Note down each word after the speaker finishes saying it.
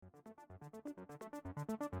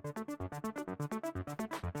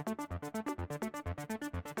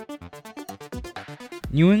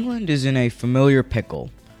New England is in a familiar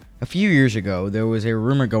pickle. A few years ago, there was a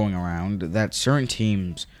rumor going around that certain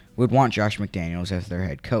teams would want Josh McDaniels as their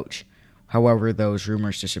head coach. However, those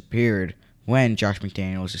rumors disappeared when Josh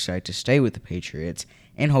McDaniels decided to stay with the Patriots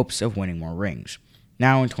in hopes of winning more rings.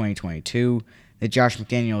 Now in 2022, the Josh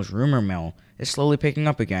McDaniels rumor mill is slowly picking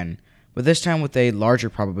up again, but this time with a larger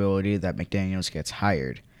probability that McDaniels gets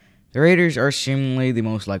hired. The Raiders are seemingly the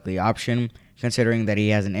most likely option, considering that he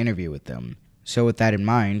has an interview with them. So with that in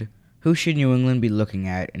mind, who should New England be looking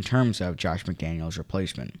at in terms of Josh McDaniels'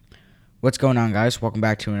 replacement? What's going on, guys? Welcome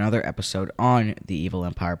back to another episode on the Evil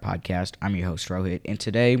Empire podcast. I'm your host, Rohit, and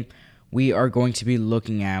today we are going to be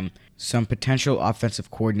looking at some potential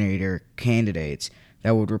offensive coordinator candidates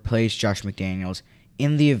that would replace Josh McDaniels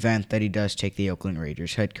in the event that he does take the Oakland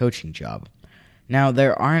Raiders head coaching job. Now,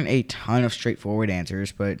 there aren't a ton of straightforward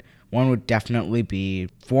answers, but one would definitely be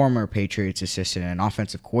former Patriots assistant and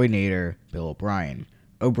offensive coordinator Bill O'Brien.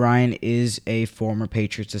 O'Brien is a former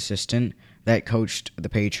Patriots assistant that coached the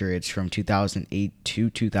Patriots from 2008 to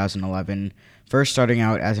 2011, first starting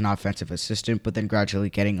out as an offensive assistant, but then gradually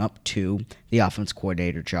getting up to the offense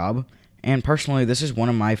coordinator job. And personally, this is one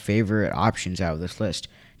of my favorite options out of this list,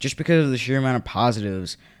 just because of the sheer amount of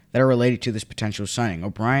positives that are related to this potential signing.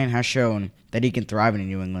 O'Brien has shown that he can thrive in a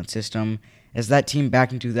New England system, as that team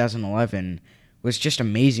back in 2011 was just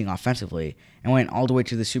amazing offensively and went all the way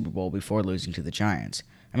to the Super Bowl before losing to the Giants.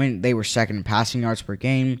 I mean, they were second in passing yards per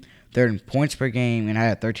game, third in points per game, and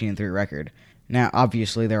had a 13-3 record. Now,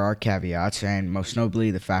 obviously, there are caveats, and most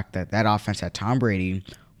notably the fact that offense had Tom Brady,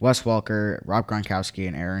 Wes Welker, Rob Gronkowski,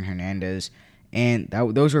 and Aaron Hernandez, and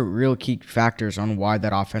those were real key factors on why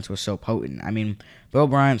that offense was so potent. I mean, Bill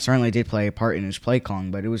O'Brien certainly did play a part in his play calling,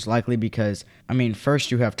 but it was likely because,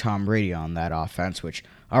 first you have Tom Brady on that offense, which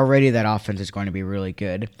already that offense is going to be really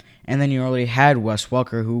good. And then you already had Wes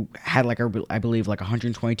Welker, who had, I believe,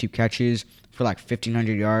 122 catches for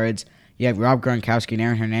 1,500 yards. You have Rob Gronkowski and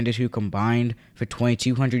Aaron Hernandez, who combined for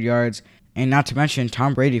 2,200 yards. And not to mention,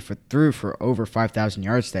 Tom Brady threw for over 5,000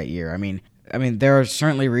 yards that year. I mean, there are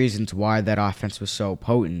certainly reasons why that offense was so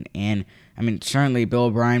potent. And, certainly Bill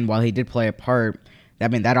O'Brien, while he did play a part,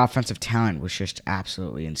 that offensive talent was just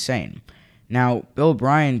absolutely insane. Now, Bill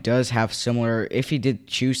O'Brien does have similar, if he did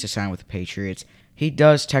choose to sign with the Patriots, he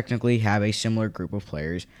does technically have a similar group of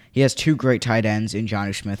players. He has two great tight ends in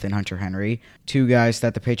Jonnu Smith and Hunter Henry, two guys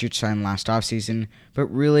that the Patriots signed last offseason, but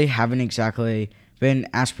really haven't exactly been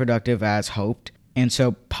as productive as hoped. And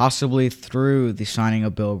so possibly through the signing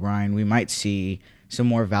of Bill O'Brien, we might see some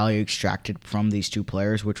more value extracted from these two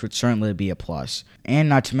players, which would certainly be a plus. And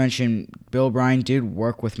not to mention, Bill O'Brien did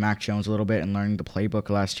work with Mac Jones a little bit in learning the playbook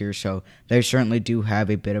last year, so they certainly do have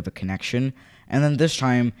a bit of a connection. And then this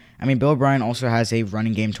time, Bill O'Brien also has a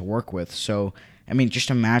running game to work with, so just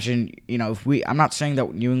imagine, I'm not saying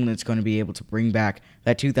that New England's going to be able to bring back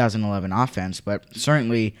that 2011 offense, but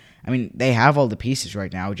certainly, they have all the pieces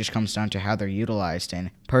right now. It just comes down to how they're utilized.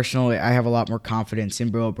 And personally, I have a lot more confidence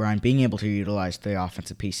in Bill O'Brien being able to utilize the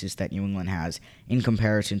offensive pieces that New England has in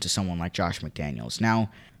comparison to someone like Josh McDaniels.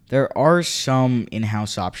 Now, there are some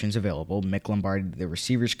in-house options available. Mick Lombardi, the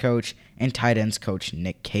receivers coach, and tight ends coach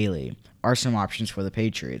Nick Caley are some options for the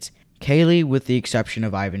Patriots. Caley, with the exception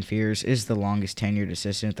of Ivan Fears, is the longest tenured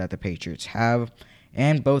assistant that the Patriots have,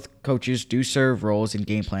 and both coaches do serve roles in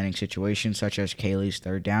game planning situations such as Caley's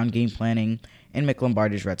third down game planning and Mick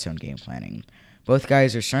Lombardi's red zone game planning. Both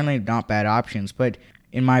guys are certainly not bad options, but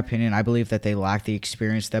in my opinion, I believe that they lack the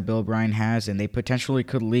experience that Bill O'Brien has, and they potentially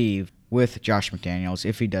could leave with Josh McDaniels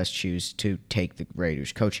if he does choose to take the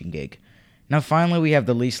Raiders coaching gig. Now finally, we have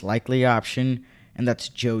the least likely option, and that's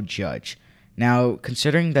Joe Judge. Now,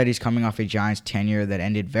 considering that he's coming off a Giants tenure that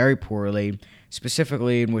ended very poorly,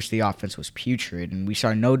 specifically in which the offense was putrid, and we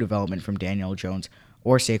saw no development from Daniel Jones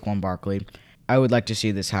or Saquon Barkley, I would like to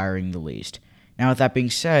see this hiring the least. Now, with that being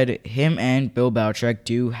said, him and Bill Belichick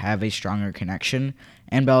do have a stronger connection,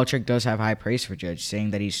 and Belichick does have high praise for Judge,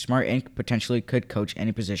 saying that he's smart and potentially could coach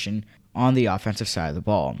any position on the offensive side of the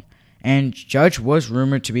ball. And Judge was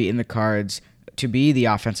rumored to be in the cards to be the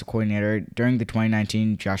offensive coordinator during the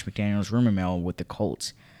 2019 Josh McDaniels rumor mill with the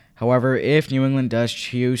Colts. However, if New England does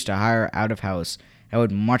choose to hire out of house, I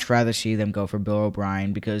would much rather see them go for Bill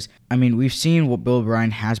O'Brien because, we've seen what Bill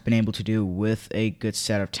O'Brien has been able to do with a good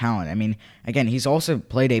set of talent. Again, he's also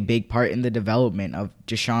played a big part in the development of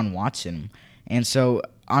Deshaun Watson. And so,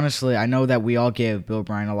 honestly, I know that we all give Bill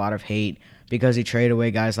O'Brien a lot of hate because he traded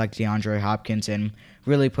away guys like DeAndre Hopkins and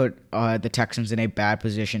really put the Texans in a bad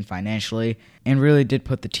position financially and really did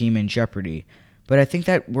put the team in jeopardy. But I think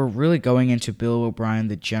that we're really going into Bill O'Brien,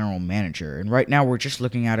 the general manager. And right now we're just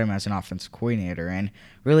looking at him as an offensive coordinator. And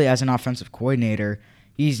really as an offensive coordinator,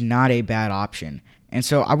 he's not a bad option. And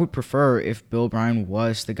so I would prefer if Bill O'Brien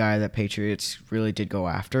was the guy that Patriots really did go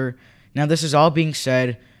after. Now, this is all being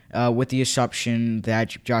said with the assumption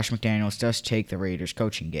that Josh McDaniels does take the Raiders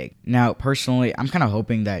coaching gig. Now, personally, I'm kind of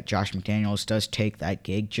hoping that Josh McDaniels does take that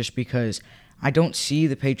gig just because I don't see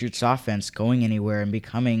the Patriots offense going anywhere and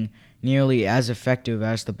becoming nearly as effective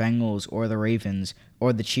as the Bengals or the Ravens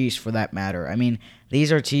or the Chiefs for that matter. I mean,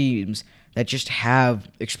 these are teams that just have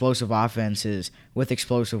explosive offenses with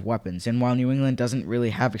explosive weapons. And while New England doesn't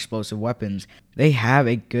really have explosive weapons, they have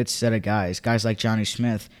a good set of guys. Guys like Johnny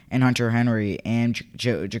Smith and Hunter Henry and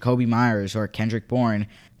Jacoby Myers or Kendrick Bourne.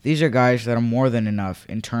 These are guys that are more than enough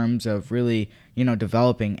in terms of really,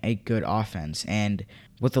 developing a good offense. And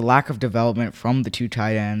with the lack of development from the two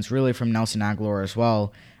tight ends, really from Nelson Aguilar as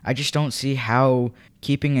well, I just don't see how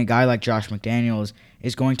keeping a guy like Josh McDaniels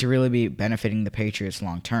is going to really be benefiting the Patriots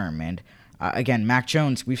long term. And again, Mac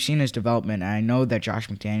Jones, we've seen his development, and I know that Josh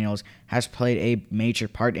McDaniels has played a major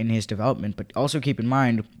part in his development, but also keep in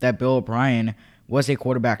mind that Bill O'Brien was a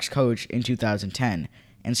quarterback's coach in 2010,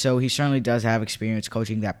 and so he certainly does have experience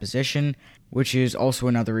coaching that position, which is also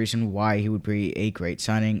another reason why he would be a great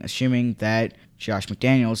signing, assuming that Josh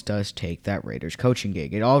McDaniels does take that Raiders coaching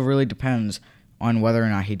gig. It all really depends on whether or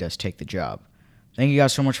not he does take the job. Thank you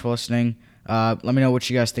guys so much for listening. Let me know what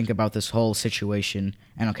you guys think about this whole situation,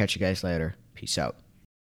 and I'll catch you guys later. Peace out.